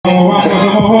como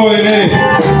somos jóvenes.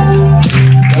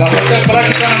 De la parte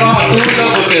práctica no nos asusta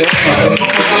porque tenemos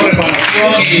mucha preparación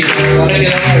y ahora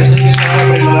queremos decir que cada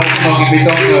primera nos invita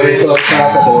a un evento de esta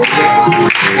categoría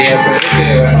y espero que,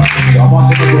 bueno, si vamos a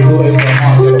hacer cultura y vamos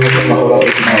a hacer lo que es mejor la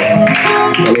próxima vez.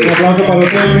 Un aplauso para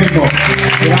ustedes mismos.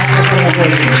 Gracias por el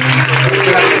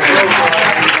apoyo.